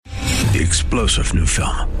the explosive new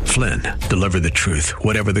film, Flynn, Deliver the Truth,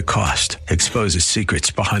 Whatever the Cost, exposes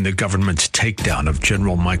secrets behind the government's takedown of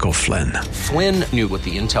General Michael Flynn. Flynn knew what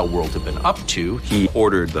the intel world had been up to. He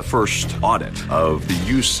ordered the first audit of the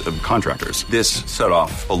use of contractors. This set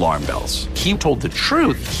off alarm bells. He told the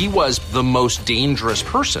truth. He was the most dangerous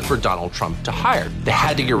person for Donald Trump to hire. They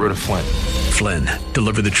had to get rid of Flynn. Flynn,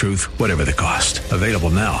 Deliver the Truth, Whatever the Cost. Available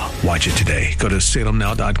now. Watch it today. Go to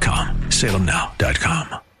salemnow.com.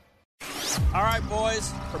 salemnow.com. All right,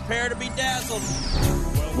 boys, prepare to be dazzled.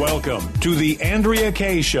 Welcome to the Andrea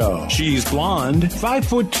Kaye Show. She's blonde,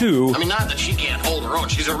 5'2". I mean, not that she can't hold her own.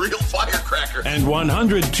 She's a real firecracker. And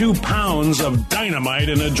 102 pounds of dynamite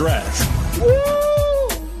in a dress.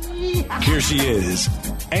 Woo! Here she is,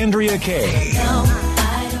 Andrea Kaye.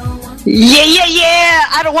 Yeah.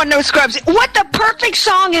 I don't want no scrubs. What the perfect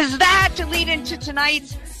song is that to lead into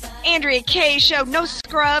tonight's Andrea Kaye Show? No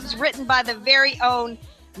Scrubs, written by the very own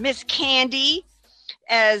Miss Candy,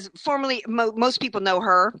 as formerly most people know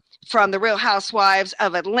her from the Real Housewives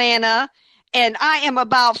of Atlanta. And I am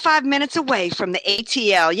about 5 minutes away from the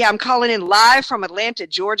ATL. Yeah, I'm calling in live from Atlanta,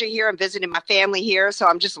 Georgia here. I'm visiting my family here, so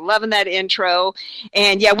I'm just loving that intro.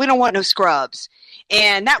 And yeah, we don't want no scrubs.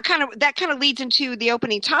 And that kind of leads into the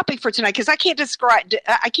opening topic for tonight, because I can't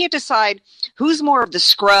decide who's more of the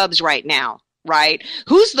scrubs right now, right?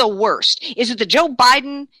 Who's the worst? Is it the Joe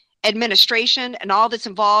Biden administration and all that's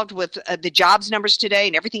involved with the jobs numbers today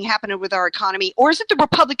and everything happening with our economy? Or is it the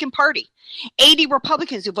Republican Party? 80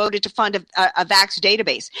 Republicans who voted to fund a vax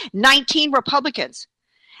database. 19 Republicans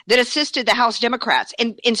that assisted the House Democrats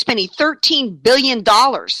in spending $13 billion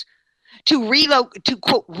to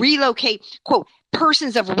relocate, quote,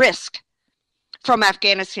 persons of risk from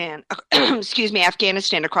Afghanistan,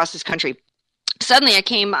 Afghanistan across this country. Suddenly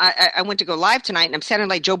I went to go live tonight, and I'm sounding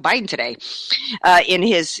like Joe Biden today in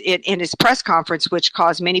his press conference, which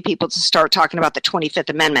caused many people to start talking about the 25th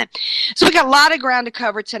Amendment. So we got a lot of ground to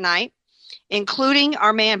cover tonight, including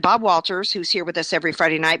our man Bob Walters, who's here with us every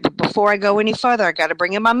Friday night. But before I go any further, I got to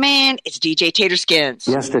bring in my man. It's DJ Tater Skins.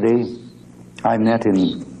 Yesterday, I met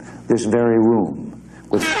in this very room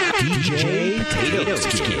with DJ Potato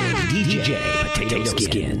Skins. DJ Potato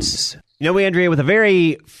Skins. You know, Andrea, with a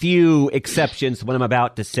very few exceptions to what I'm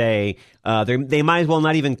about to say, they might as well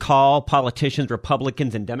not even call politicians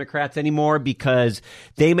Republicans and Democrats anymore, because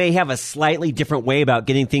they may have a slightly different way about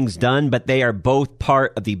getting things done, but they are both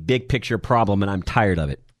part of the big picture problem, and I'm tired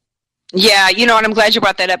of it. Yeah, you know, and I'm glad you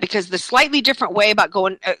brought that up, because the slightly different way about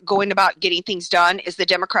going about getting things done is the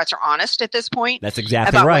Democrats are honest at this point. That's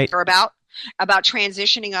exactly about right. What they're about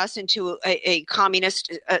transitioning us into a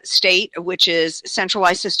communist state, which is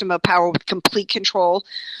centralized system of power with complete control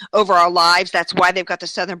over our lives. That's why they've got the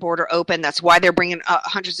southern border open. That's why they're bringing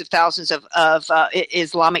hundreds of thousands of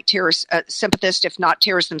Islamic terrorist sympathists, if not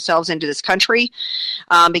terrorists themselves, into this country,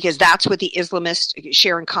 because that's what the Islamists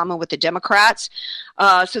share in common with the Democrats.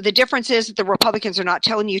 So the difference is that the Republicans are not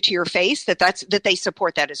telling you to your face that they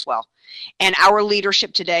support that as well. And our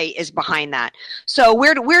leadership today is behind that. So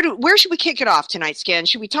where should we kick it off tonight, Skin?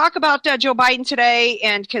 Should we talk about Joe Biden today?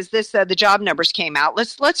 And because the job numbers came out,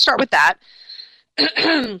 let's start with that.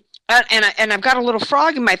 And I've got a little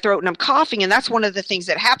frog in my throat and I'm coughing, and that's one of the things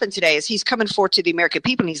that happened today is he's coming forth to the American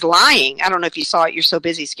people and he's lying. I don't know if you saw it. You're so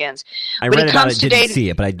busy, Skins. I read about it, didn't see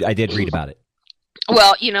it, but I did read about it.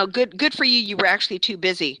 Well, you know, good for you. You were actually too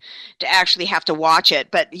busy to actually have to watch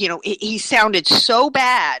it. But, you know, he sounded so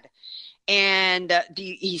bad. And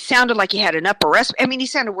he sounded like he had an upper respiratory. I mean, he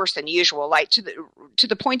sounded worse than usual, like to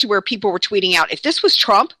the point to where people were tweeting out, if this was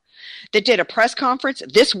Trump that did a press conference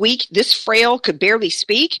this week, this frail could barely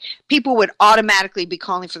speak, people would automatically be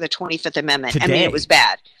calling for the 25th Amendment. Today. I mean, it was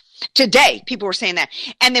bad. Today, people were saying that.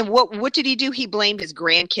 And then what did he do? He blamed his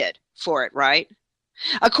grandkid for it, right?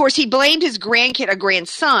 Of course, he blamed his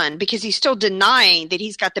grandson, because he's still denying that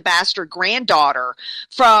he's got the bastard granddaughter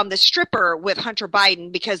from the stripper with Hunter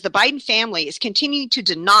Biden, because the Biden family is continuing to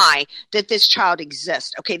deny that this child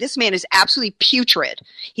exists. Okay, this man is absolutely putrid.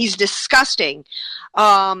 He's disgusting.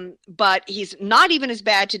 But he's not even as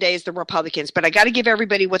bad today as the Republicans. But I got to give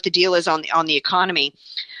everybody what the deal is on the economy.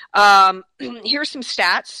 Here's some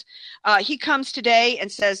stats. He comes today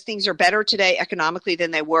and says things are better today economically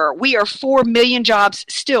than they were. We are 4 million jobs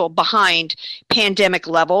still behind pandemic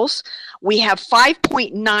levels. We have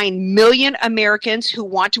 5.9 million Americans who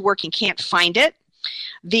want to work and can't find it.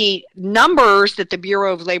 The numbers that the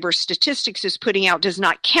Bureau of Labor Statistics is putting out does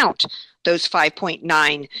not count those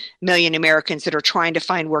 5.9 million Americans that are trying to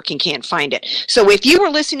find work and can't find it. So if you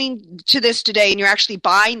were listening to this today and you're actually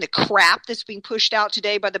buying the crap that's being pushed out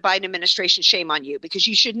today by the Biden administration, shame on you, because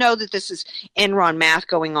you should know that this is Enron math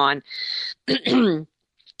going on.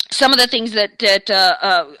 some of the things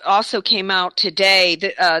that also came out today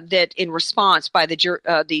that in response by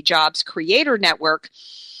the Jobs Creator Network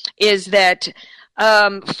is that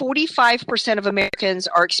 45% of Americans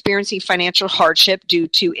are experiencing financial hardship due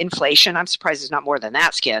to inflation. I'm surprised it's not more than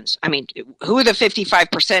that, Skins. I mean, who are the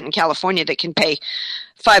 55% in California that can pay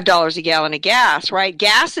 $5 a gallon of gas, right?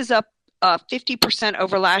 Gas is up 50%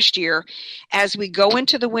 over last year. As we go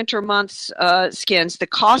into the winter months, Skins, the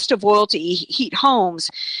cost of oil to heat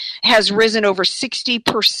homes has risen over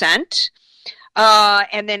 60%.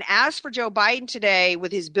 And then as for Joe Biden today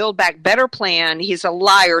with his Build Back Better plan, he's a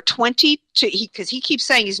liar. Because he keeps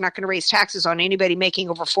saying he's not going to raise taxes on anybody making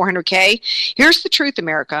over $400K. Here's the truth,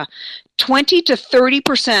 America. 20 to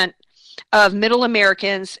 30% of middle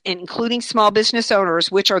Americans, including small business owners,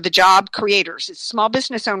 which are the job creators. It's small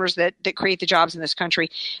business owners that create the jobs in this country.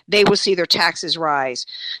 They will see their taxes rise.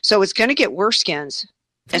 So it's going to get worse, Skins.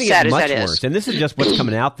 As sad as that is. Worse. And this is just what's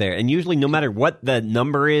coming out there. And usually, no matter what the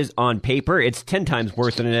number is on paper, it's 10 times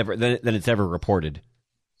worse than it's ever reported.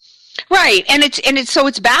 Right, and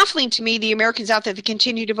it's baffling to me, the Americans out there that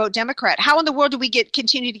continue to vote Democrat. How in the world do we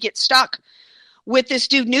continue to get stuck with this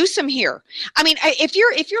dude Newsom here? I mean, if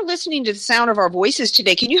you're listening to the sound of our voices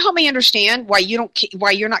today, can you help me understand why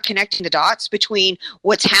you're not connecting the dots between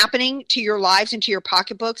what's happening to your lives and to your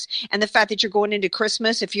pocketbooks and the fact that you're going into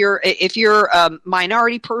Christmas? If you're a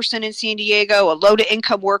minority person in San Diego, a low to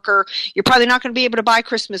income worker, you're probably not going to be able to buy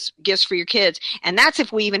Christmas gifts for your kids, and that's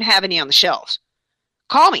if we even have any on the shelves.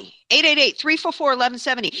 Call me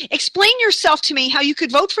 888-344-1170. Explain yourself to me how you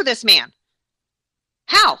could vote for this man.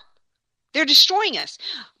 How? They're destroying us,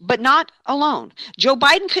 but not alone. Joe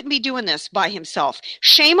Biden couldn't be doing this by himself.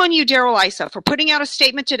 Shame on you, Darrell Issa, for putting out a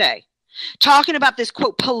statement today talking about this,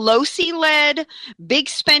 quote, Pelosi-led big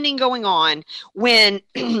spending going on when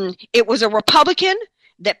it was a Republican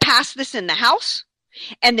that passed this in the House,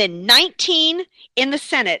 and then 19 in the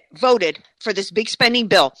Senate voted for this big spending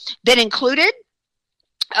bill that included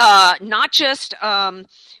not just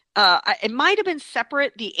it might have been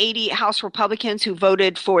separate, the 80 House Republicans who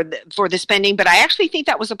voted for the spending, but I actually think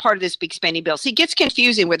that was a part of this big spending bill. See, it gets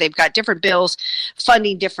confusing where they've got different bills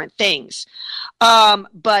funding different things.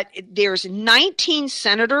 But there's 19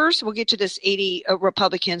 senators. We'll get to this 80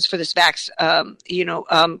 Republicans for this vax,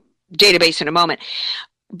 database in a moment.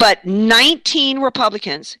 But 19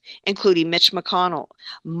 Republicans, including Mitch McConnell,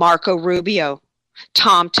 Marco Rubio,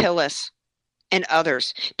 Tom Tillis, and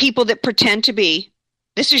others, people that pretend to be.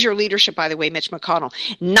 This is your leadership, by the way, Mitch McConnell.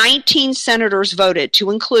 19 senators voted to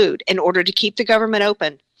include, in order to keep the government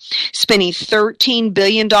open, spending $13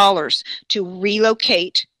 billion to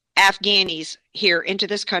relocate Afghanis here into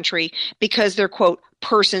this country because they're, quote,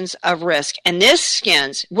 persons of risk. And this,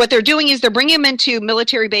 Skins, what they're doing is they're bringing them into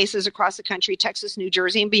military bases across the country, Texas, New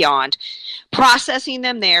Jersey, and beyond, processing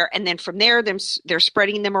them there, and then from there, they're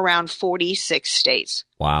spreading them around 46 states.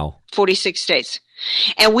 Wow. 46 states.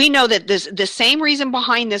 And we know that the same reason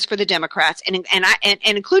behind this for the Democrats and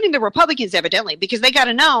including the Republicans, evidently, because they got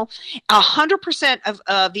to know 100%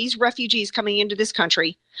 of these refugees coming into this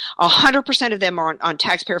country, 100% of them are on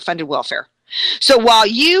taxpayer-funded welfare. So while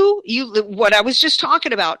you what I was just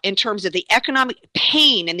talking about in terms of the economic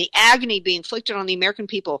pain and the agony being inflicted on the American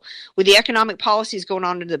people with the economic policies going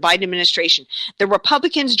on in the Biden administration, the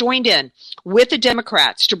Republicans joined in with the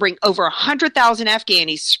Democrats to bring over 100,000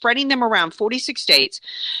 Afghanis, spreading them around 46 states,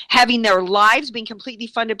 having their lives being completely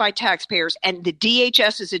funded by taxpayers, and the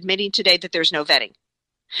DHS is admitting today that there's no vetting.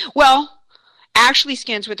 Well, actually,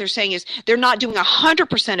 Skins, what they're saying is they're not doing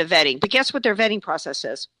 100% of vetting, but guess what their vetting process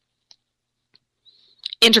is?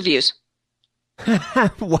 Interviews.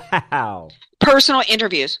 Wow. Personal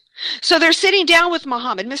interviews. So they're sitting down with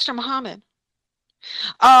Muhammad. Mr. Muhammad,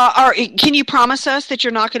 can you promise us that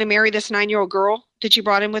you're not going to marry this 9-year-old girl that you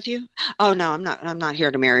brought in with you? Oh no, I'm not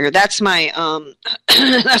here to marry her. That's my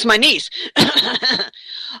that's my niece.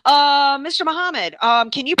 Mr. Muhammad,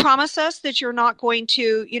 can you promise us that you're not going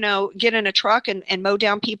to, get in a truck and mow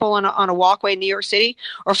down people on a walkway in New York City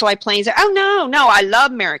or fly planes? Oh no, I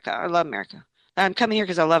love America. I love America. I'm coming here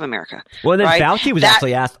because I love America. Well, then right? Fauci was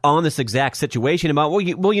actually asked on this exact situation about,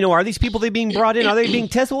 are these people that being brought in? Are they being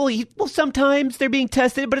tested? Well, sometimes they're being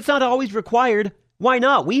tested, but it's not always required. Why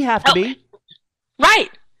not? We have to be. Right.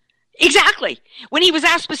 Exactly. When he was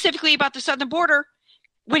asked specifically about the southern border,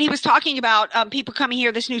 when he was talking about people coming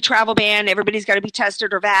here, this new travel ban, everybody's got to be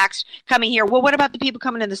tested or vaxxed coming here. Well, what about the people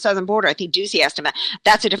coming in the southern border? I think Ducey asked him that.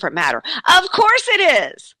 That's a different matter. Of course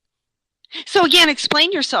it is. So again,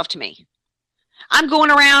 explain yourself to me. I'm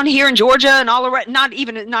going around here in Georgia and all around, not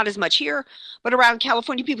as much here, but around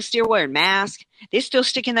California, people still wearing masks. They're still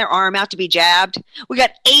sticking their arm out to be jabbed. We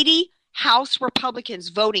got 80 House Republicans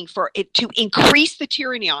voting for it to increase the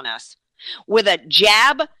tyranny on us with a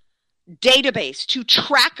jab database to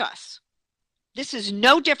track us. This is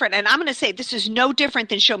no different. And I'm going to say this is no different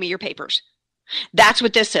than show me your papers. That's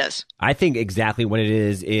what this is. I think exactly what it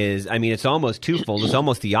is, I mean, it's almost twofold. It's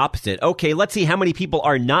almost the opposite. Okay, let's see how many people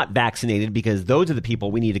are not vaccinated, because those are the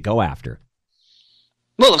people we need to go after.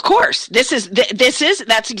 Well, of course, that's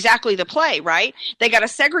exactly the play, right? They got to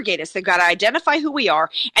segregate us. They've got to identify who we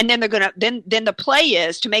are. And then then the play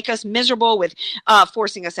is to make us miserable with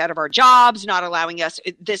forcing us out of our jobs, not allowing us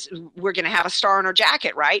we're going to have a star on our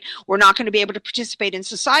jacket, right? We're not going to be able to participate in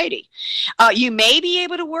society. You may be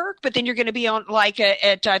able to work, but then you're going to be on I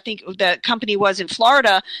think the company was in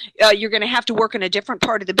Florida. You're going to have to work in a different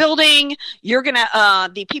part of the building. You're going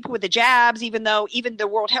to, the people with the jabs, even the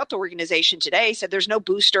World Health Organization today said there's no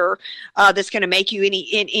booster that's going to make you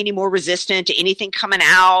any more resistant to anything coming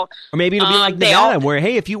out. Or maybe it'll be like Nevada, where,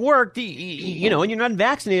 hey, if you work, and you're not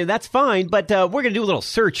vaccinated, that's fine, but we're going to do a little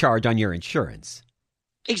surcharge on your insurance.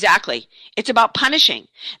 Exactly. It's about punishing.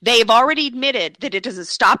 They've already admitted that it doesn't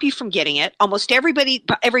stop you from getting it. Almost every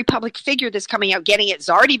public figure that's coming out getting it has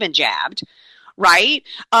already been jabbed. Right?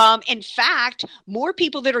 In fact, more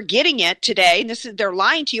people that are getting it today, and they're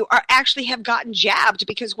lying to you, actually have gotten jabbed,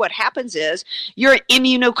 because what happens is you're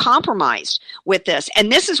immunocompromised with this.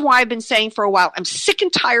 And this is why I've been saying for a while, I'm sick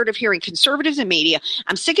and tired of hearing conservatives in media.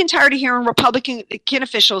 I'm sick and tired of hearing Republican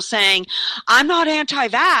officials saying, I'm not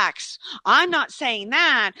anti-vax. I'm not saying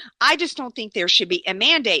that. I just don't think there should be a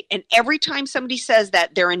mandate. And every time somebody says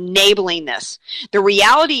that, they're enabling this. The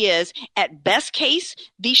reality is, at best case,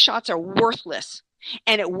 these shots are worthless.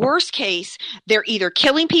 And at worst case, they're either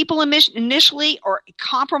killing people initially or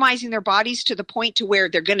compromising their bodies to the point to where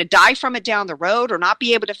they're going to die from it down the road or not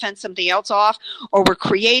be able to fend something else off, or we're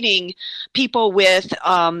creating people with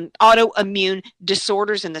autoimmune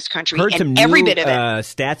disorders in this country. Heard and some every new bit of it.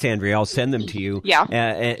 Stats, Andrea. I'll send them to you.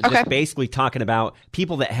 Yeah. Just basically talking about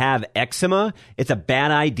people that have eczema. It's a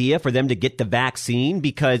bad idea for them to get the vaccine,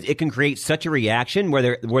 because it can create such a reaction where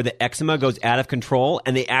the eczema goes out of control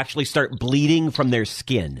and they actually start bleeding from their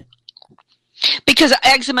skin. Because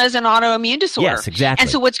eczema is an autoimmune disorder. Yes, exactly.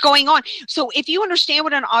 And so what's going on? So if you understand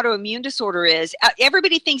what an autoimmune disorder is,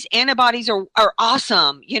 everybody thinks antibodies are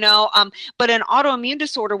awesome, but an autoimmune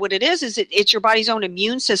disorder, what it is it's your body's own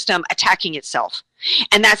immune system attacking itself.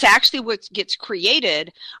 And that's actually what gets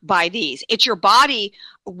created by these. It's your body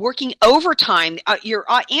working overtime. Your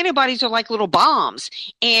antibodies are like little bombs,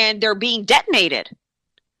 and they're being detonated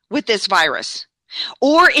with this virus.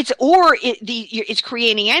 Or it's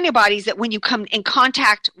creating antibodies that when you come in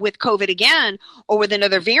contact with COVID again or with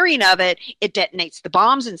another variant of it, it detonates the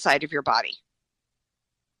bombs inside of your body.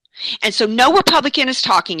 And so no Republican is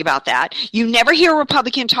talking about that. You never hear a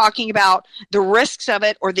Republican talking about the risks of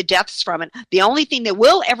it or the deaths from it. The only thing that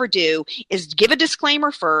we'll ever do is give a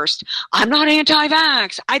disclaimer first. I'm not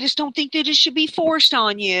anti-vax. I just don't think that it should be forced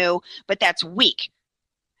on you. But that's weak.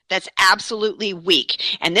 That's absolutely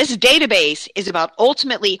weak. And this database is about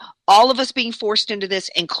ultimately all of us being forced into this,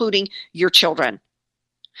 including your children.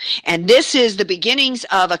 And this is the beginnings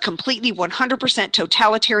of a completely 100%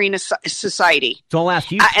 totalitarian society. So I'll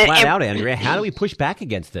ask you flat out, Andrea, how do we push back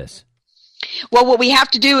against this? Well, what we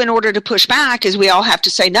have to do in order to push back is we all have to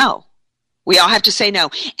say no. We all have to say no.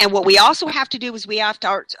 And what we also have to do is we have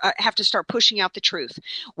to start pushing out the truth.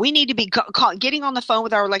 We need to be getting on the phone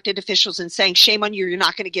with our elected officials and saying, shame on you, you're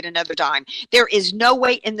not going to get another dime. There is no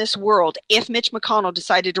way in this world, if Mitch McConnell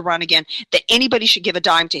decided to run again, that anybody should give a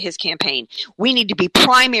dime to his campaign. We need to be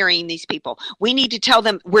primarying these people. We need to tell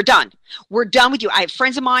them, we're done. We're done with you. I have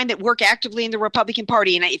friends of mine that work actively in the Republican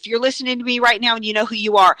Party, and if you're listening to me right now and you know who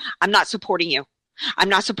you are, I'm not supporting you. I'm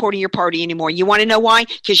not supporting your party anymore. You want to know why?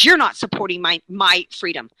 Because you're not supporting my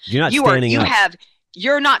freedom. You're not standing up.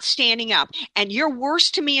 You're not standing up. And you're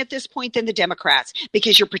worse to me at this point than the Democrats,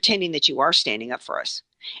 because you're pretending that you are standing up for us.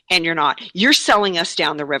 And you're not. You're selling us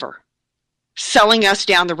down the river.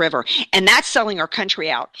 And that's selling our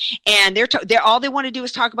country out. And they're all they want to do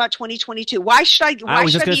is talk about 2022. Why should I? I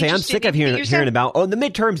was just going to say, I'm sick of hearing about the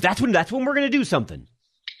midterms. That's when we're going to do something.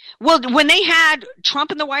 Well, when they had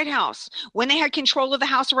Trump in the White House, when they had control of the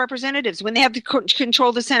House of Representatives, when they had the control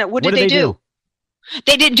of the Senate, what did they do?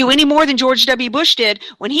 They didn't do any more than George W. Bush did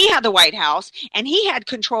when he had the White House and he had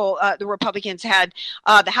control. The Republicans had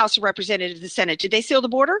the House of Representatives, the Senate. Did they seal the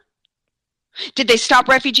border? Did they stop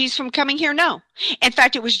refugees from coming here? No. In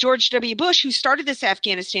fact, it was George W. Bush who started this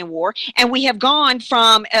Afghanistan war, and we have gone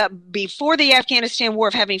from before the Afghanistan war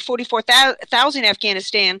of having 44,000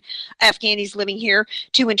 Afghanis living here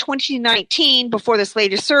to in 2019, before this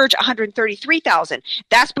latest surge, 133,000.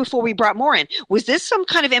 That's before we brought more in. Was this some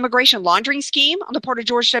kind of immigration laundering scheme on the part of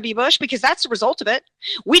George W. Bush? Because that's the result of it.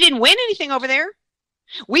 We didn't win anything over there.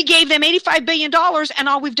 We gave them $85 billion, and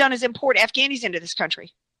all we've done is import Afghanis into this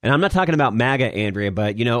country. And I'm not talking about MAGA, Andrea,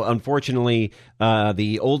 but unfortunately,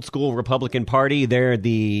 the old school Republican Party, they're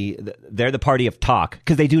the party of talk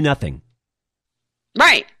because they do nothing.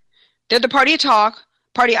 Right. They're the party of talk.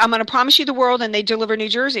 I'm going to promise you the world, and they deliver New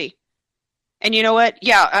Jersey. And you know what?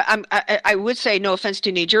 Yeah, I would say no offense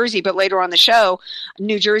to New Jersey, but later on the show,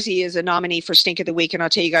 New Jersey is a nominee for Stink of the Week, and I'll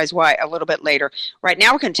tell you guys why a little bit later. Right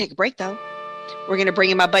now, we're going to take a break, though. We're going to bring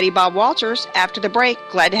in my buddy Bob Walters after the break.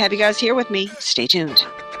 Glad to have you guys here with me. Stay tuned.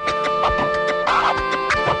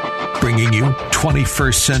 Bringing you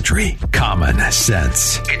 21st century common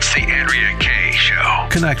sense. It's the Andrea Kaye Show.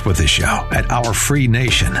 Connect with the show at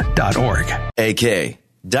ourfreenation.org. AK,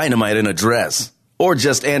 Dynamite in a Dress. Or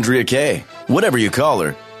just Andrea Kaye. Whatever you call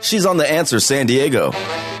her. She's on The Answer San Diego.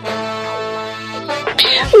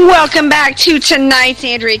 Welcome back to tonight's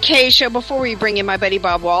Andrea Kaye Show. Before we bring in my buddy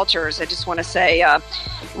Bob Walters, I just want to say,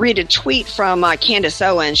 read a tweet from Candace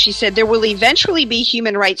Owens. She said, there will eventually be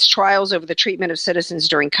human rights trials over the treatment of citizens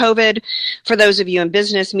during COVID. For those of you in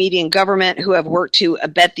business, media, and government who have worked to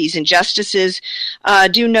abet these injustices,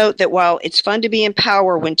 do note that while it's fun to be in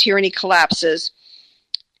power when tyranny collapses,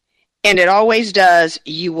 and it always does,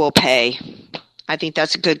 you will pay. I think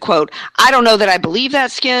that's a good quote. I don't know that I believe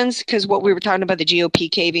that, Skins, because what we were talking about, the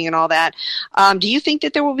GOP caving and all that. Do you think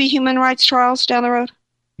that there will be human rights trials down the road?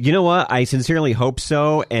 You know what? I sincerely hope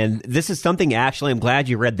so. And this is something, actually, I'm glad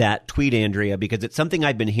you read that tweet, Andrea, because it's something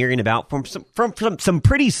I've been hearing about from some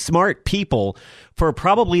pretty smart people for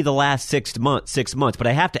probably the last 6 months. But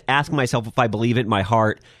I have to ask myself if I believe it in my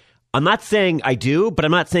heart. I'm not saying I do, but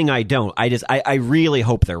I'm not saying I don't. I really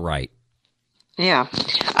hope they're right. Yeah,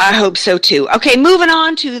 I hope so too. Okay, moving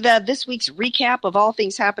on to this week's recap of all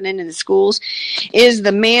things happening in the schools is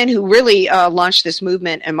the man who really launched this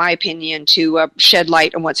movement, in my opinion, to shed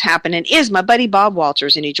light on what's happening is my buddy Bob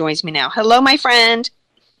Walters, and he joins me now. Hello, my friend.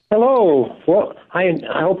 Hello. Well, I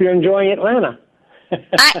hope you're enjoying Atlanta.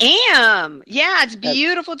 I am. Yeah, it's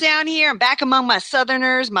beautiful down here. I'm back among my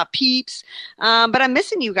Southerners, my peeps, but I'm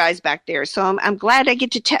missing you guys back there, so I'm glad I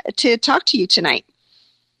get to talk to you tonight.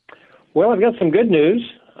 Well, I've got some good news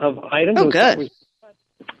of items. Oh, good.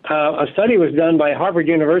 A study was done by Harvard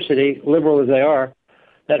University, liberal as they are,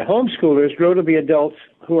 that homeschoolers grow to be adults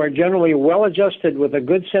who are generally well-adjusted with a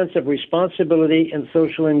good sense of responsibility and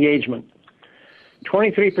social engagement.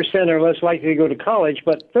 23% are less likely to go to college,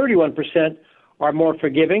 but 31% are more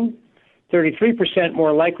forgiving, 33%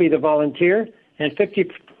 more likely to volunteer, and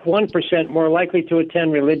 51% more likely to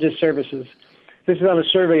attend religious services. This is on a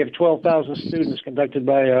survey of 12,000 students conducted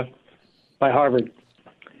by Harvard.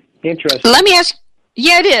 Interesting. Let me ask.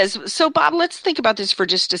 Yeah, it is. So, Bob, let's think about this for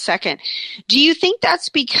just a second. Do you think that's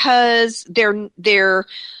because they're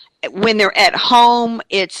when they're at home,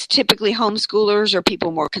 it's typically homeschoolers or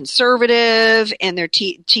people more conservative, and they're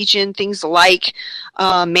teaching things like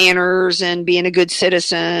manners and being a good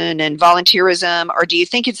citizen and volunteerism, or do you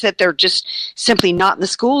think it's that they're just simply not in the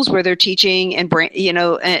schools where they're teaching and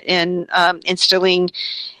instilling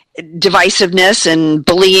divisiveness and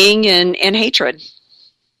bullying and hatred?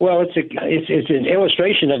 Well, it's an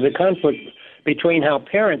illustration of the conflict between how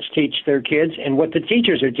parents teach their kids and what the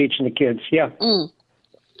teachers are teaching the kids. Yeah. Mm.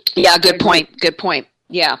 Yeah, good point. Good point.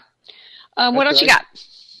 Yeah. What else you got?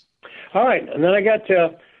 All right. And then I got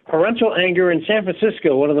parental anger in San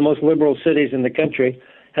Francisco, one of the most liberal cities in the country,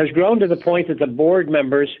 has grown to the point that the board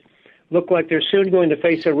members look like they're soon going to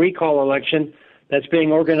face a recall election that's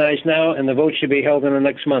being organized now, and the vote should be held in the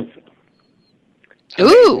next month.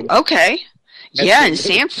 Ooh, okay. Yeah, in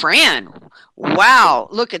San Fran. Wow.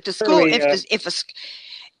 Look at the school.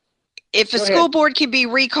 If a school board can be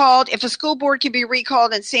recalled,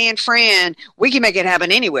 in San Fran, we can make it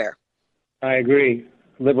happen anywhere. I agree.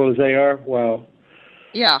 Liberal as they are, wow.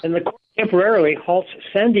 Yeah. And the court temporarily halts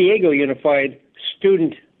San Diego Unified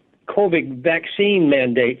Student COVID vaccine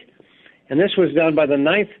mandate. And this was done by the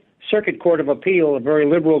Ninth Circuit Court of Appeal, a very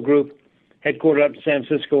liberal group headquartered up in San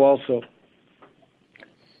Francisco also.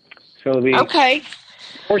 So the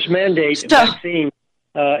forced mandate vaccine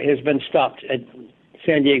has been stopped at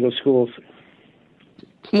San Diego schools.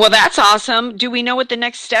 Well, that's awesome. Do we know what the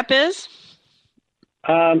next step is?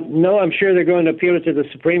 No, I'm sure they're going to appeal it to the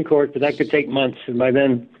Supreme Court, but that could take months. And by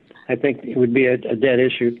then, I think it would be a dead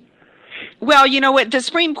issue. Well, you know what? The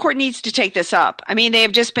Supreme Court needs to take this up. I mean, they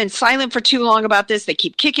have just been silent for too long about this. They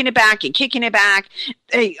keep kicking it back and kicking it back.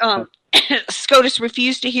 They, SCOTUS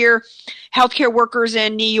refused to hear healthcare workers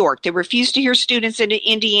in New York. They refused to hear students in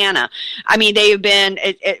Indiana. I mean, they have been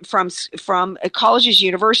from colleges,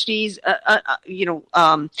 universities,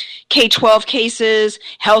 K-12 cases,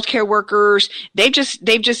 healthcare workers. They've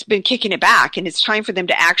just been kicking it back, and it's time for them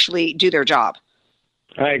to actually do their job.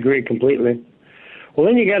 I agree completely. Well,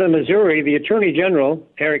 then you got in Missouri, the Attorney General,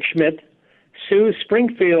 Eric Schmidt, sues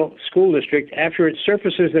Springfield School District after it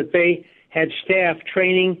surfaces that they had staff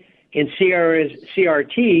training in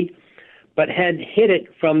CRT, but had hid it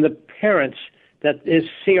from the parents that this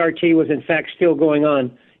CRT was in fact still going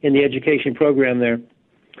on in the education program there.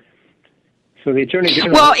 So the Attorney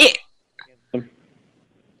General...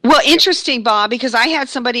 Well, interesting, Bob, because I had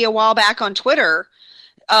somebody a while back on Twitter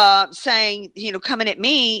saying, coming at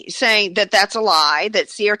me, saying that that's a lie, that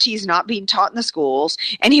CRT is not being taught in the schools.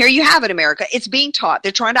 And here you have it, America. It's being taught.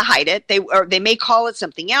 They're trying to hide it. They may call it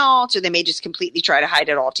something else, or they may just completely try to hide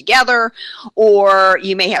it altogether. Or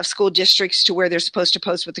you may have school districts to where they're supposed to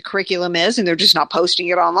post what the curriculum is, and they're just not posting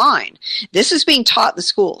it online. This is being taught in the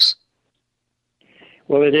schools.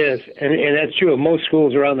 Well, it is. And that's true of most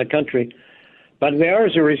schools around the country. But there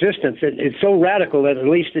is a resistance. It's so radical that at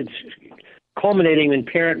least it's culminating in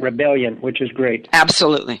parent rebellion, which is great.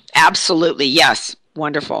 Absolutely. Absolutely. Yes.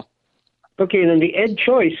 Wonderful. Okay, and then the Ed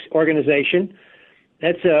Choice organization,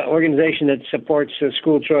 that's an organization that supports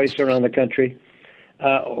school choice around the country.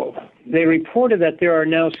 They reported that there are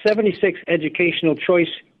now 76 educational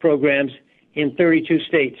choice programs in 32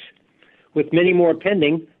 states, with many more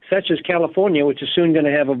pending, such as California, which is soon going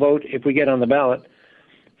to have a vote if we get on the ballot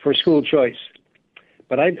for school choice.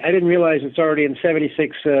 But I didn't realize it's already in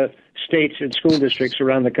 76 states and school districts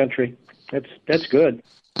around the country. That's good.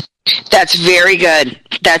 That's very good.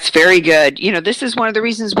 That's very good. This is one of the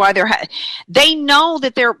reasons why they know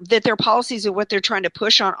that their policies and what they're trying to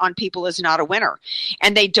push on people is not a winner,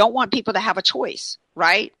 and they don't want people to have a choice,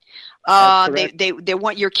 right? They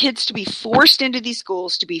want your kids to be forced into these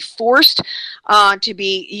schools, to be forced to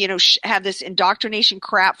be, have this indoctrination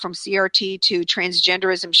crap from CRT to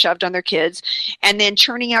transgenderism shoved on their kids, and then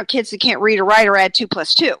churning out kids that can't read or write or add 2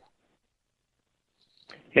 + 2.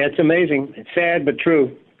 Yeah, it's amazing. It's sad but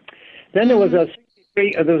true. Then there was a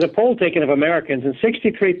poll taken of Americans, and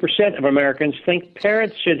 63% of Americans think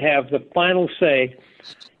parents should have the final say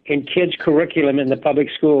in kids' curriculum in the public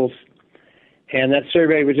schools. And that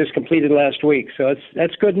survey was just completed last week, so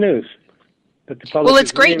that's good news. Well,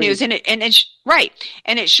 it's great news, and it's right,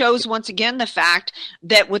 and it shows once again the fact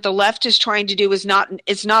that what the left is trying to do is not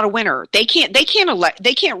a winner. They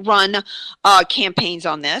can't run campaigns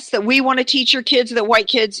on this. That we want to teach your kids that white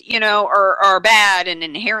kids, are bad and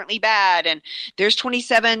inherently bad, and there's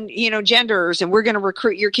 27 genders, and we're going to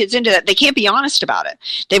recruit your kids into that. They can't be honest about it.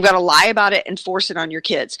 They've got to lie about it and force it on your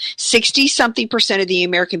kids. 60-something% of the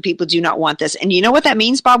American people do not want this, and you know what that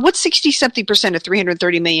means, Bob? What's 60-something% of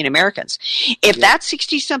 330 million Americans? If that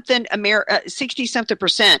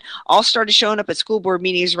 60-something% all started showing up at school board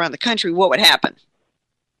meetings around the country, what would happen?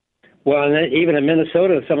 Well, and even in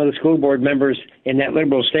Minnesota, some of the school board members in that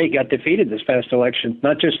liberal state got defeated this past election,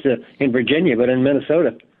 not just in Virginia, but in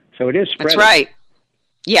Minnesota. So it is spreading. That's right.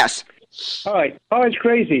 Yes. All right. College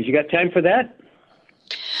crazies. You got time for that?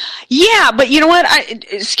 Yeah, but you know what?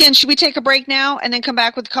 Skin, should we take a break now and then come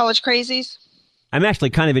back with college crazies? I'm actually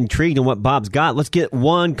kind of intrigued on what Bob's got. Let's get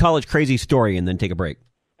one college crazy story and then take a break.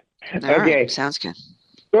 Okay. Right, sounds good.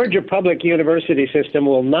 Georgia Public University System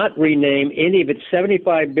will not rename any of its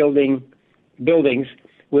 75 buildings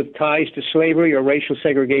with ties to slavery or racial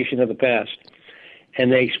segregation of the past.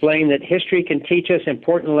 And they explain that history can teach us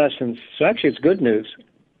important lessons. So actually, it's good news.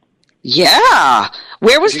 Yeah.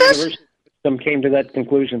 Where was this? The university system came to that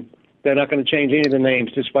conclusion. They're not going to change any of the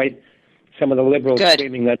names, despite some of the liberals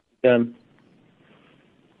claiming that's done.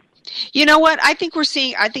 You know what? I think we're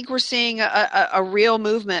seeing a real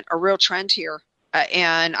movement, a real trend here,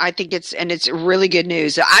 and I think it's really good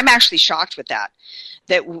news. I'm actually shocked with that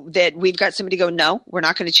we've got somebody go, no, we're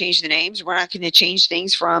not going to change the names. We're not going to change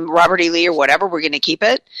things from Robert E. Lee or whatever. We're going to keep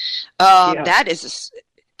it. That's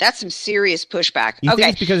some serious pushback. You think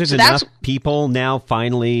it's because there's enough people now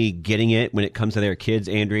finally getting it when it comes to their kids,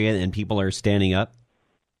 Andrea, and people are standing up?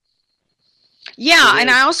 Yeah, and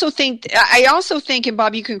I also think, and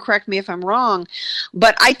Bob, you can correct me if I'm wrong,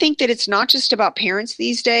 but I think that it's not just about parents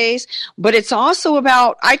these days, but it's also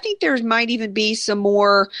about, I think there might even be some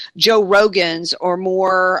more Joe Rogans or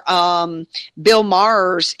more Bill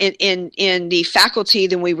Maher's in the faculty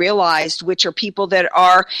than we realized, which are people that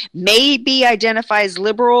are maybe identify as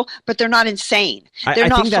liberal, but they're not insane. They're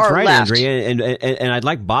not I think that's far right, left. Andrea, and I'd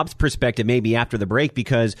like Bob's perspective maybe after the break,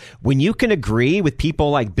 because when you can agree with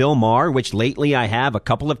people like Bill Maher, which lately I have a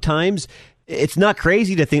couple of times, it's not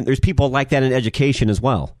crazy to think there's people like that in education as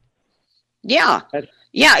well. Yeah,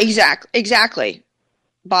 exactly.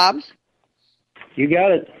 Bob? You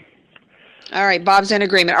got it. All right, Bob's in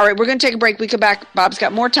agreement. All right, we're going to take a break. We come back. Bob's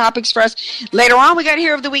got more topics for us. Later on, we got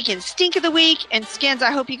Hero of the Week and Stink of the Week. And Skins,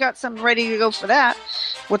 I hope you got something ready to go for that.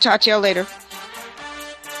 We'll talk to y'all later.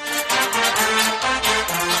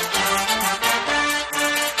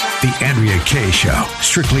 The Andrea Kaye Show,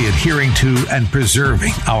 strictly adhering to and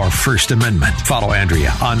preserving our First Amendment. Follow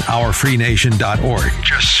Andrea on OurFreeNation.org.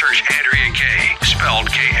 Just search Andrea Kaye, spelled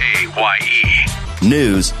Kaye.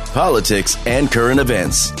 News, politics, and current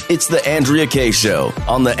events. It's the Andrea Kaye Show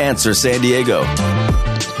on The Answer San Diego.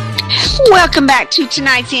 Welcome back to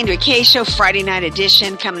tonight's Andrea Kaye Show, Friday night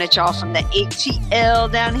edition, coming at y'all from the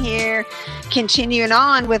ATL down here. Continuing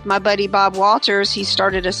on with my buddy Bob Walters. He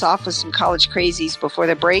started us off with some college crazies before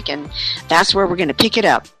the break, and that's where we're going to pick it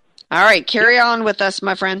up. All right, carry on with us,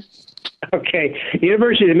 my friend. Okay. The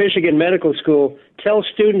University of Michigan Medical School tells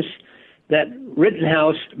students that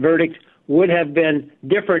Rittenhouse verdict would have been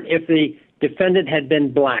different if the defendant had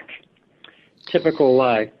been black. Typical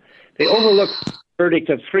lie. They overlooked the verdict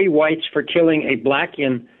of 3 whites for killing a black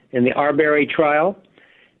in the Arbery trial,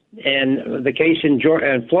 and the case in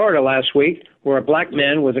Florida last week where a black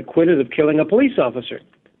man was acquitted of killing a police officer.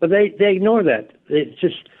 But they ignore that.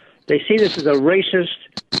 They see this as a racist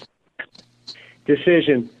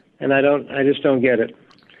decision, and I just don't get it.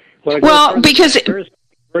 Because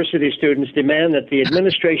university students demand that the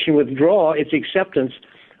administration withdraw its acceptance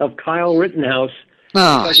of Kyle Rittenhouse.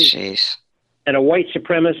 Oh, jeez. And a white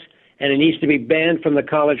supremacist, and it needs to be banned from the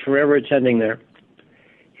college from ever attending there.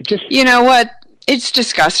 You know what? It's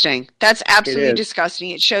disgusting. That's absolutely disgusting.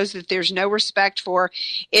 It shows that there's no respect for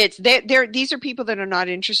it. These are people that are not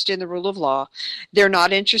interested in the rule of law. They're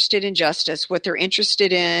not interested in justice. What they're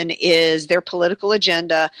interested in is their political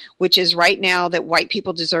agenda, which is right now that white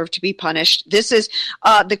people deserve to be punished. This is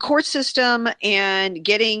the court system, and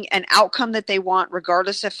getting an outcome that they want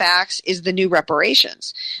regardless of facts is the new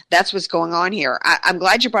reparations. That's what's going on here. I'm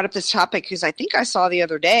glad you brought up this topic, because I think I saw the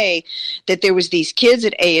other day that there was these kids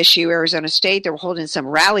at ASU, Arizona State, that were holding some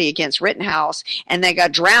rally against Rittenhouse, and they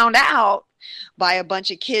got drowned out by a bunch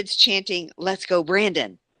of kids chanting, "Let's go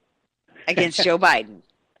Brandon," against Joe Biden.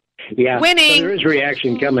 Yeah. Winning. So there is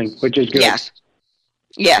reaction coming, which is good.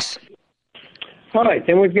 Yes. All right.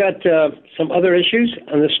 Then we've got some other issues.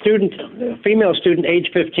 And the female student, age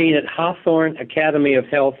 15 at Hawthorne Academy of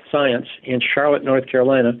Health Science in Charlotte, North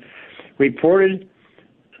Carolina, reported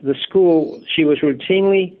the school she was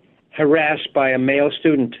routinely harassed by a male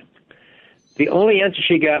student. The only answer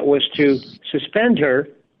she got was to suspend her.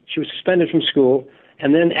 She was suspended from school,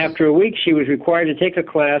 and then after a week, she was required to take a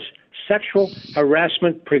class, Sexual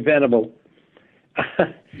Harassment Preventable.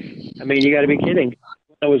 I mean, you got to be kidding.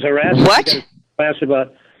 I was harassed. What? Class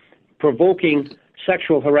about provoking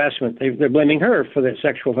sexual harassment. They're blaming her for the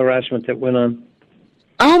sexual harassment that went on.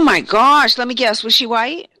 Oh my gosh! Let me guess. Was she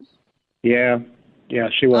white? Yeah,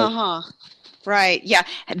 she was. Right. Yeah,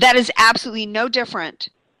 that is absolutely no different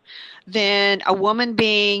than a woman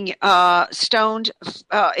being stoned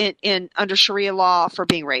in under Sharia law for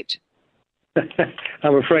being raped.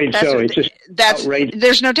 I'm afraid so. It's just outrageous.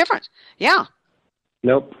 There's no difference. Yeah.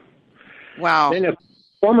 Nope. Wow. Then a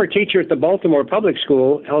former teacher at the Baltimore Public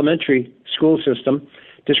School elementary school system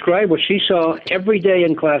described what she saw every day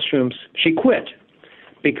in classrooms. She quit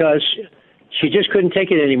because she just couldn't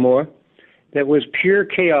take it anymore. That was pure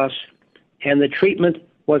chaos, and the treatment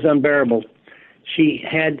was unbearable. She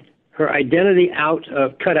had her identity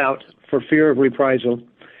cut out for fear of reprisal,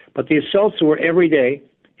 but the assaults were every day,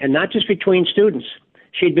 and not just between students.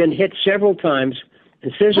 She'd been hit several times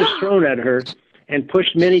and scissors thrown at her and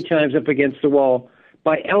pushed many times up against the wall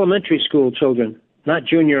by elementary school children, not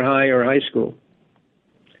junior high or high school.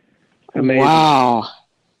 Amazing. Wow.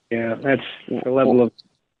 Yeah, that's the level of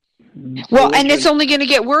Well, and it's only going to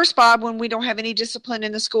get worse, Bob, when we don't have any discipline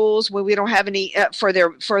in the schools, when we don't have any for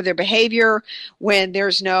their behavior, when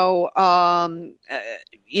there's no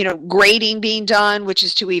grading being done, which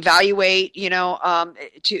is to evaluate,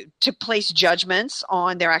 to place judgments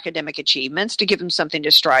on their academic achievements, to give them something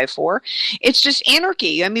to strive for. It's just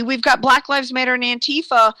anarchy. I mean, we've got Black Lives Matter and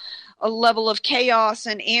Antifa, a level of chaos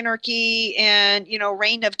and anarchy and,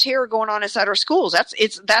 reign of terror going on inside our schools.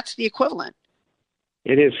 That's the equivalent.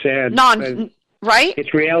 It is sad. Right?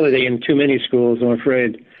 It's reality in too many schools, I'm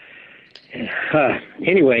afraid.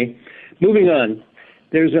 Anyway, moving on.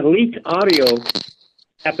 There's a leaked audio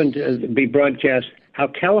happened to be broadcast how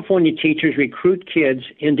California teachers recruit kids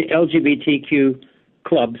into LGBTQ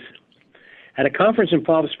clubs. At a conference in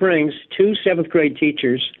Palm Springs, 2 7th-grade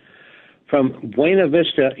teachers from Buena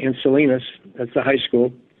Vista in Salinas, that's the high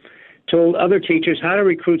school, told other teachers how to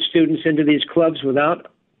recruit students into these clubs without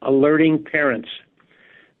alerting parents.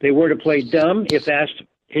 They were to play dumb if asked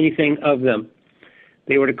anything of them.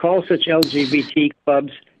 They were to call such LGBT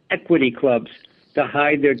clubs equity clubs to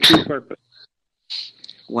hide their true purpose.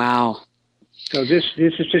 Wow. So this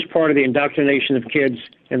is just part of the indoctrination of kids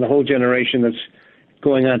and the whole generation that's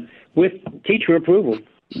going on with teacher approval.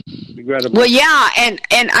 Regrettably. Well, yeah, and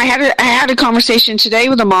I had a conversation today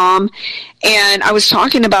with a mom, and I was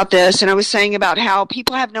talking about this, and I was saying about how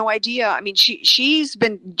people have no idea. I mean, she's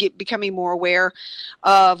been becoming more aware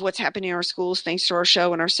of what's happening in our schools thanks to our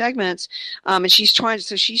show and our segments, and she's trying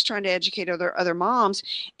to educate other moms,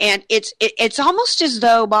 and it's almost as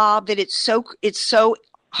though, Bob, that it's so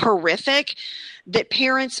horrific that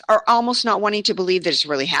parents are almost not wanting to believe that it's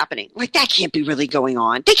really happening. Like, that can't be really going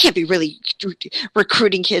on. They can't be really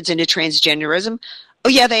recruiting kids into transgenderism. Oh,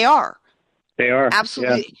 yeah, they are. They are.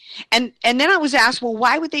 Absolutely. Yeah. And then I was asked, well,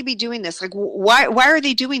 why would they be doing this? Like, why are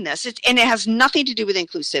they doing this? And it has nothing to do with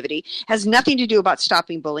inclusivity, has nothing to do about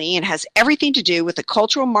stopping bullying, and has everything to do with the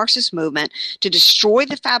cultural Marxist movement to destroy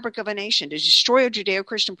the fabric of a nation, to destroy our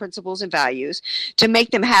Judeo-Christian principles and values, to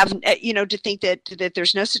make them have, to think that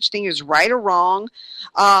there's no such thing as right or wrong.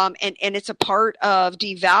 And it's a part of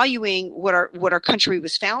devaluing what our country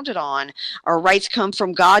was founded on. Our rights come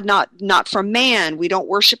from God, not from man. We don't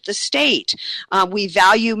worship the state. We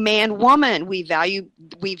value man, woman. We value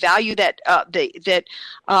that that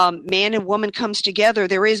man and woman comes together.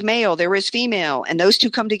 There is male, there is female, and those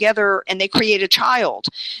two come together and they create a child.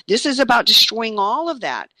 This is about destroying all of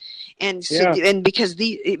that. And and because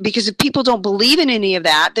if people don't believe in any of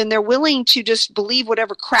that, then they're willing to just believe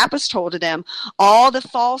whatever crap is told to them, all the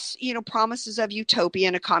false, promises of utopia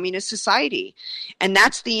in a communist society, and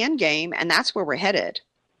that's the end game, and that's where we're headed.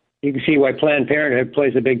 You can see why Planned Parenthood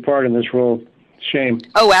plays a big part in this role. Shame.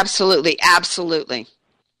 Oh, absolutely. Absolutely.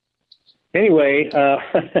 Anyway, I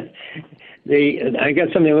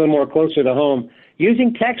got something a little more closer to home.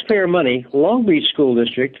 Using taxpayer money, Long Beach School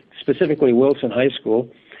District, specifically Wilson High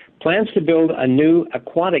School, plans to build a new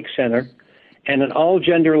aquatic center and an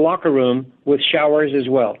all-gender locker room with showers as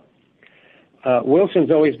well.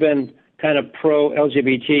 Wilson's always been kind of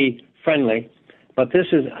pro-LGBT friendly, but this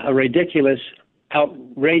is a ridiculous,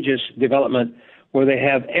 outrageous development where they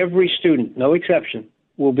have every student, no exception,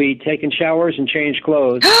 will be taking showers and change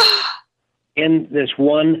clothes in this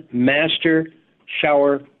one master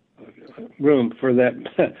shower room for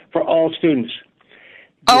all students.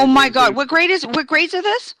 Oh my God! What grades are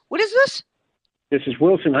this? What is this? This is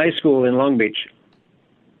Wilson High School in Long Beach,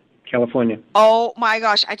 California. Oh my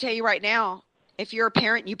gosh! I tell you right now, if you're a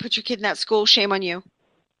parent and you put your kid in that school, shame on you.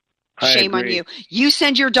 Shame on you. You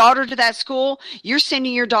send your daughter to that school, you're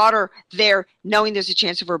sending your daughter there knowing there's a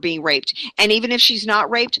chance of her being raped. And even if she's not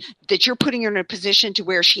raped, that you're putting her in a position to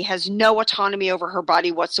where she has no autonomy over her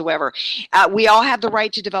body whatsoever. We all have the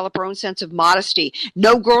right to develop our own sense of modesty.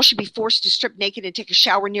 No girl should be forced to strip naked and take a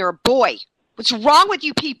shower near a boy. What's wrong with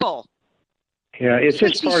you people? Yeah, it's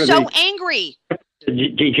just part of so angry.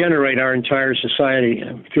 Degenerate our entire society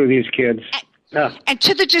through these kids. And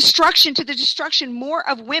to the destruction more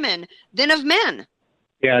of women than of men.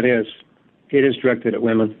 Yeah, it is. It is directed at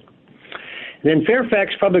women. Then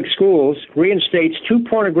Fairfax Public Schools reinstates 2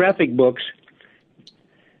 pornographic books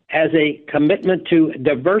as a commitment to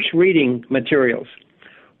diverse reading materials.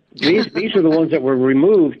 These are the ones that were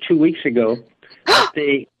removed 2 weeks ago.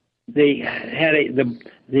 The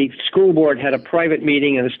school board had a private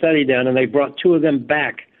meeting and a study done, and they brought 2 of them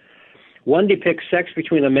back. One depicts sex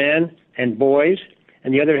between a man and boys,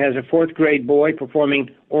 and the other has a 4th grade boy performing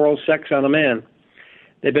oral sex on a man.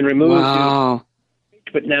 They've been removed,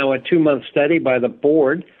 but now a 2-month study by the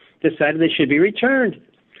board decided they should be returned.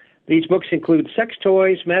 These books include sex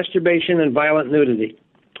toys, masturbation, and violent nudity.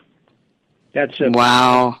 That's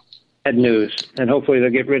wow. bad news, and hopefully they'll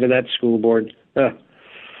get rid of that school board.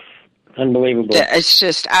 Unbelievable. It's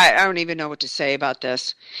just, I don't even know what to say about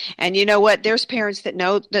this. And you know what? There's parents that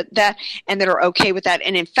know that and that are okay with that.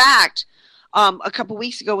 And in fact, a couple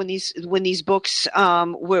weeks ago when these books,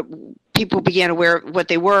 people began aware of what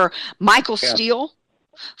they were, Michael Steele,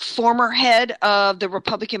 former head of the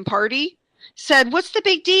Republican Party, said, what's the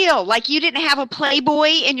big deal? Like, you didn't have a Playboy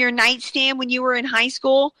in your nightstand when you were in high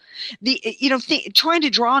school? Trying to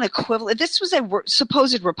draw an equivalent. This was a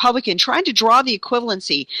supposed Republican trying to draw the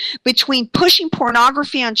equivalency between pushing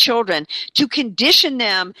pornography on children to condition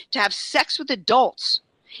them to have sex with adults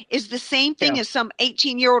is the same thing as some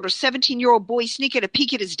 18-year-old or 17-year-old boy sneaking a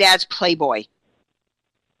peek at his dad's Playboy.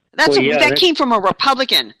 That came from a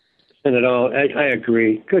Republican. Not at all. I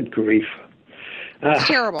agree. Good grief. It's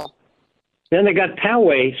terrible. Then they got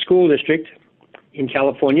Poway School District in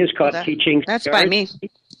California is caught teaching. That's by me.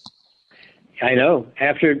 I know.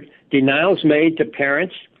 After denials made to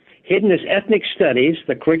parents, hidden as ethnic studies,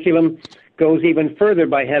 the curriculum goes even further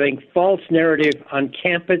by having false narrative on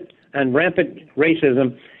rampant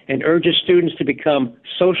racism and urges students to become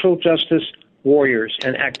social justice warriors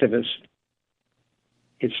and activists.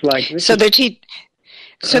 It's like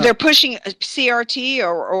they're pushing a CRT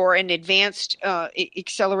or an advanced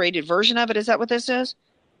accelerated version of it. Is that what this is?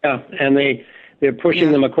 Yeah, and they're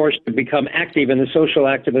pushing them, of course, to become active in the social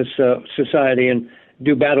activist society and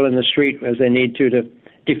do battle in the street as they need to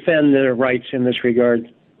defend their rights in this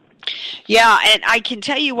regard. Yeah, and I can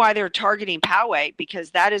tell you why they're targeting Poway,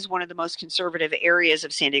 because that is one of the most conservative areas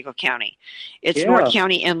of San Diego County. It's North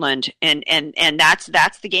County inland, and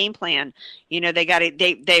that's the game plan. You know,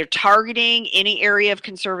 they're targeting any area of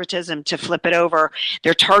conservatism to flip it over.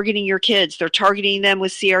 They're targeting your kids. They're targeting them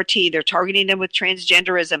with CRT. They're targeting them with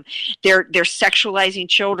transgenderism. They're sexualizing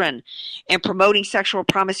children and promoting sexual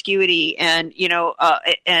promiscuity and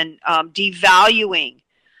devaluing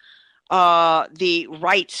the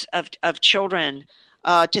rights of children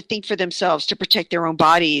to think for themselves, to protect their own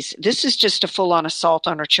bodies. This is just a full-on assault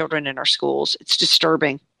on our children in our schools. It's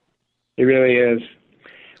disturbing. It really is.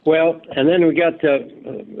 Well, and then we got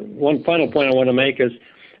one final point I want to make is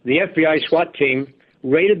the FBI SWAT team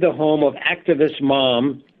raided the home of activist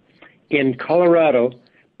mom in Colorado,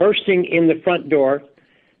 bursting in the front door,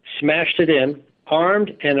 smashed it in,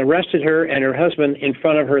 armed, and arrested her and her husband in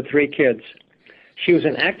front of her 3 kids. She was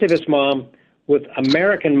an activist mom with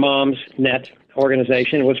American Moms Net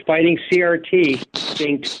organization, was fighting CRT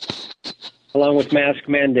along with mask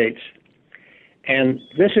mandates. And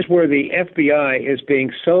this is where the FBI is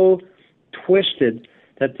being so twisted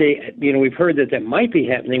that we've heard that might be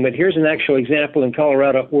happening, but here's an actual example in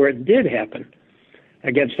Colorado where it did happen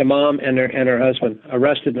against a mom and her husband,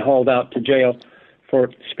 arrested and hauled out to jail for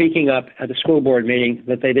speaking up at a school board meeting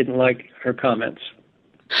that they didn't like her comments.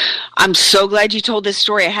 I'm so glad you told this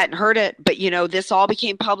story. I hadn't heard it, but this all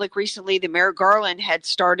became public recently. The Merrick Garland had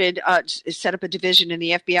set up a division in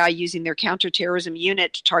the FBI using their counterterrorism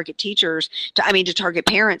unit to target teachers, to target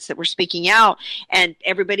parents that were speaking out, and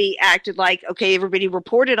everybody acted like, okay, everybody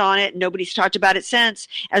reported on it, and nobody's talked about it since,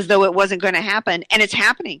 as though it wasn't going to happen, and it's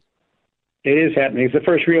happening. It is happening. It's the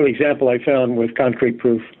first real example I found with concrete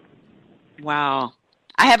proof. Wow.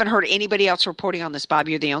 I haven't heard anybody else reporting on this, Bob.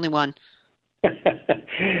 You're the only one.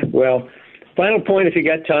 Well, final point, if you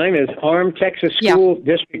got time, is armed Texas school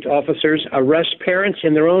district officers arrest parents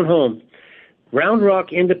in their own home. Round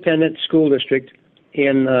Rock Independent School District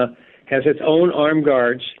has its own armed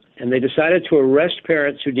guards, and they decided to arrest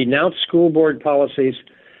parents who denounced school board policies,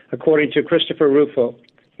 according to Christopher Rufo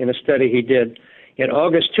in a study he did. In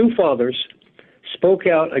August, 2 fathers spoke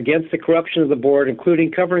out against the corruption of the board,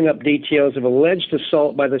 including covering up details of alleged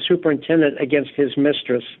assault by the superintendent against his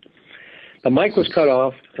mistress. The mic was cut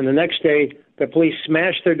off, and the next day, the police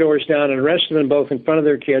smashed their doors down and arrested them both in front of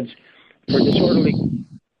their kids for disorderly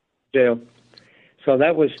jail. So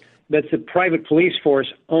that's a private police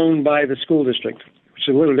force owned by the school district, which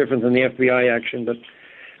is a little different than the FBI action, but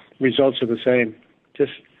results are the same.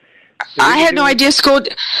 I had no idea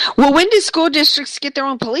Well, when did school districts get their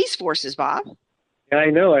own police forces, Bob? I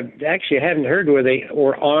know. I hadn't heard where they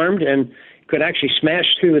were armed and could actually smash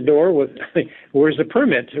through the door. Where's the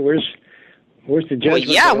permit? Where's the judgment? Well,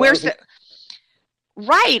 yeah, where's the...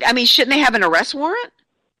 Right. Shouldn't they have an arrest warrant?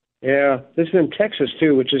 Yeah. This is in Texas,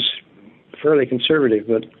 too, which is fairly conservative,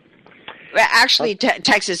 but... Actually,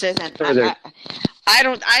 Texas isn't.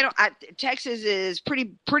 Texas is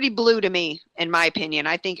pretty blue to me, in my opinion.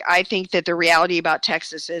 I think that the reality about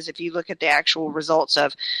Texas is, if you look at the actual results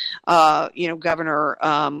of, Governor,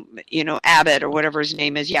 Abbott or whatever his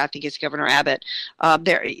name is. Yeah, I think it's Governor Abbott.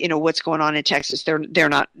 What's going on in Texas, they're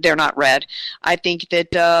not red. I think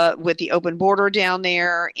that with the open border down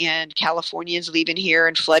there and Californians leaving here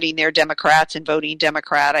and flooding their Democrats and voting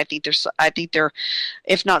Democrat, I think they're,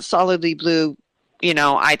 if not solidly blue,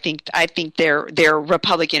 I think they're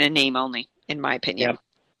Republican in name only, in my opinion. Yeah.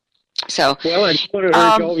 So, well, I just want to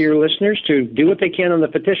urge all your listeners to do what they can on the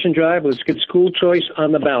petition drive. Let's get school choice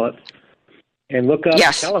on the ballot, and look up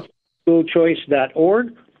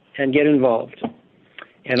CaliforniaSchoolChoice.org and get involved.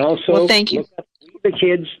 And also, thank you. Look up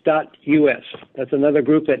leadthekids.us. That's another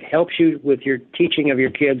group that helps you with your teaching of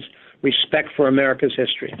your kids respect for America's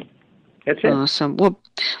history. That's it. Awesome. Well,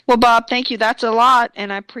 Bob, thank you. That's a lot,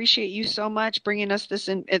 and I appreciate you so much bringing us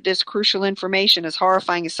this crucial information, as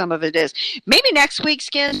horrifying as some of it is. Maybe next week,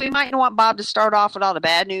 Skins, we might want Bob to start off with all the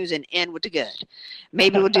bad news and end with the good.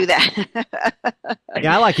 Maybe we'll do that.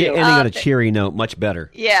 Yeah, I like it ending on a cheery note much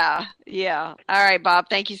better. Yeah. All right, Bob.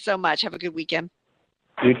 Thank you so much. Have a good weekend.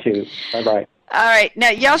 You too. Bye-bye. All right.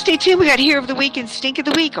 Now, y'all stay tuned. We got Hero of the Week and Stink of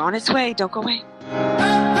the Week on its way. Don't go away.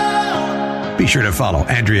 Be sure to follow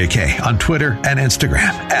Andrea Kaye on Twitter and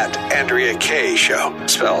Instagram at Andrea Kaye Show,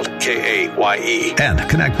 spelled Kaye, and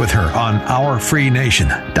connect with her on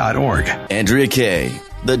OurFreeNation.org. Andrea Kaye,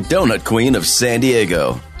 the donut queen of San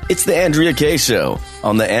Diego. It's the Andrea Kaye Show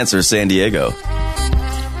on The Answer San Diego.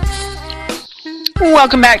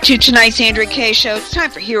 Welcome back to tonight's Andrea Kaye Show. It's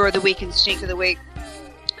time for Hero of the Week and Stink of the Week.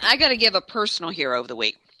 I got to give a personal hero of the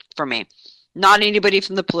week for me. Not anybody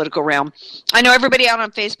from the political realm. I know everybody out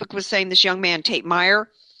on Facebook was saying this young man, Tate Meyer,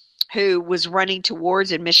 who was running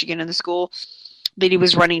towards, in Michigan in the school, that he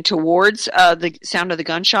was running towards the sound of the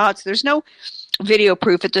gunshots. There's no video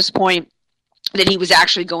proof at this point that he was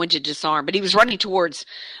actually going to disarm, but he was running towards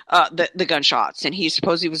the gunshots, and he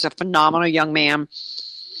supposedly was a phenomenal young man.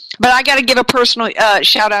 But I got to give a personal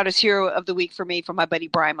shout out as Hero of the Week for me, from my buddy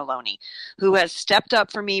Brian Maloney, who has stepped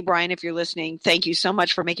up for me. Brian, if you're listening, thank you so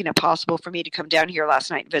much for making it possible for me to come down here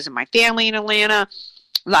last night and visit my family in Atlanta.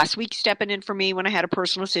 Last week, stepping in for me when I had a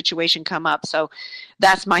personal situation come up. So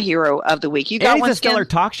that's my Hero of the Week. You got and one, he's a stellar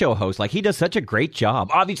talk show host. Like, he does such a great job.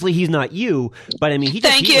 Obviously, he's not you, but I mean, he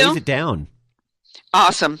lays it down.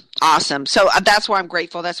 Awesome. So that's why I'm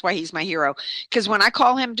grateful. That's why he's my hero. Because when I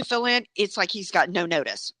call him to fill in, it's like he's got no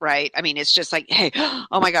notice, right? I mean, it's just like, hey,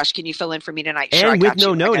 oh my gosh, can you fill in for me tonight? Sure, and with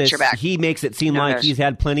no notice, he makes it seem like he's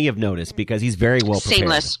had plenty of notice, because he's very well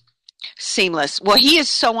prepared. Seamless. Well, he is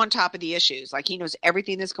so on top of the issues. Like, he knows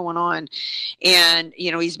everything that's going on. And,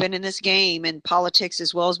 he's been in this game in politics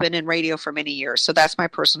as well as been in radio for many years. So that's my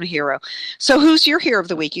personal hero. So who's your Hero of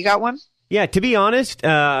the Week? You got one? Yeah, to be honest,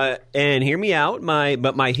 and hear me out,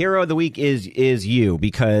 my Hero of the Week is you,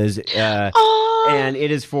 because and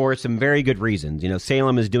it is for some very good reasons.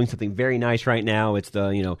 Salem is doing something very nice right now. It's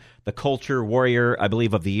the Culture Warrior, I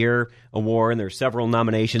believe, of the Year award, and there's several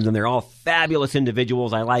nominations, and they're all fabulous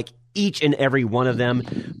individuals. I like each and every one of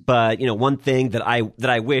them. But one thing that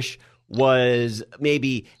I wish was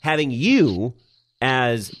maybe having you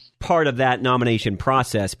as part of that nomination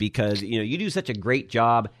process, because you do such a great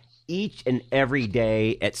job each and every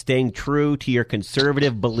day at staying true to your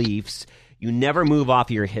conservative beliefs. You never move off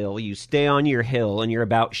your hill. You stay on your hill, and you're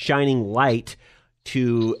about shining light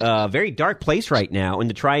to a very dark place right now, and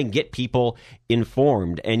to try and get people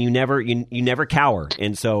informed. And you never cower.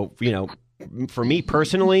 And so, for me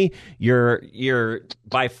personally, you're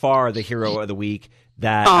by far the Hero of the Week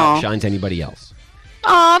that outshines anybody else.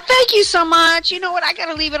 Oh, thank you so much. You know what? I got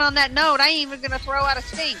to leave it on that note. I ain't even going to throw out a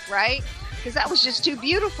stink, right? Because that was just too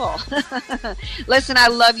beautiful. Listen, I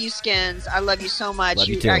love you, Skins. I love you so much. Love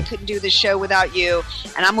you too. I couldn't do this show without you.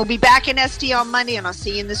 And I'm going to be back in ST on Monday, and I'll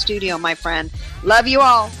see you in the studio, my friend. Love you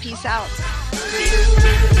all. Peace out.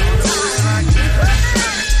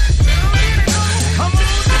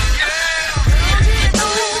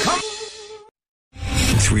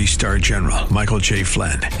 3-star General Michael J.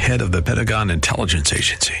 Flynn, head of the Pentagon Intelligence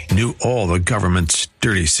Agency, knew all the government's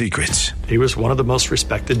dirty secrets. He was one of the most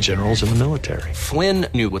respected generals in the military. Flynn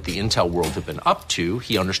knew what the intel world had been up to.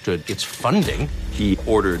 He understood its funding. He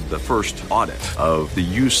ordered the first audit of the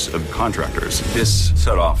use of contractors. This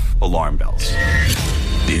set off alarm bells.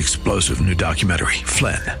 The explosive new documentary,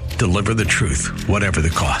 Flynn, deliver the truth, whatever the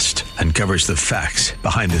cost, and covers the facts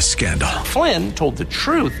behind this scandal. Flynn told the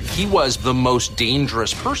truth. He was the most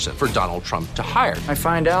dangerous person for Donald Trump to hire. I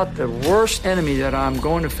find out the worst enemy that I'm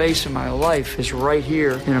going to face in my life is right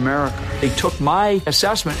here in America. They took my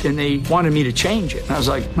assessment and they wanted me to change it. And I was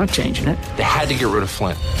like, I'm not changing it. They had to get rid of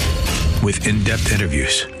Flynn. With in-depth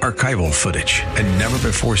interviews, archival footage, and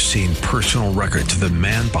never-before-seen personal records of the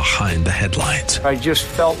man behind the headlines. I just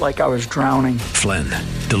felt like I was drowning. Flynn,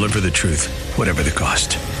 deliver the truth, whatever the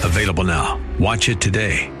cost. Available now. Watch it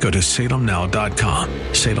today. Go to salemnow.com.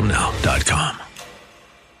 salemnow.com.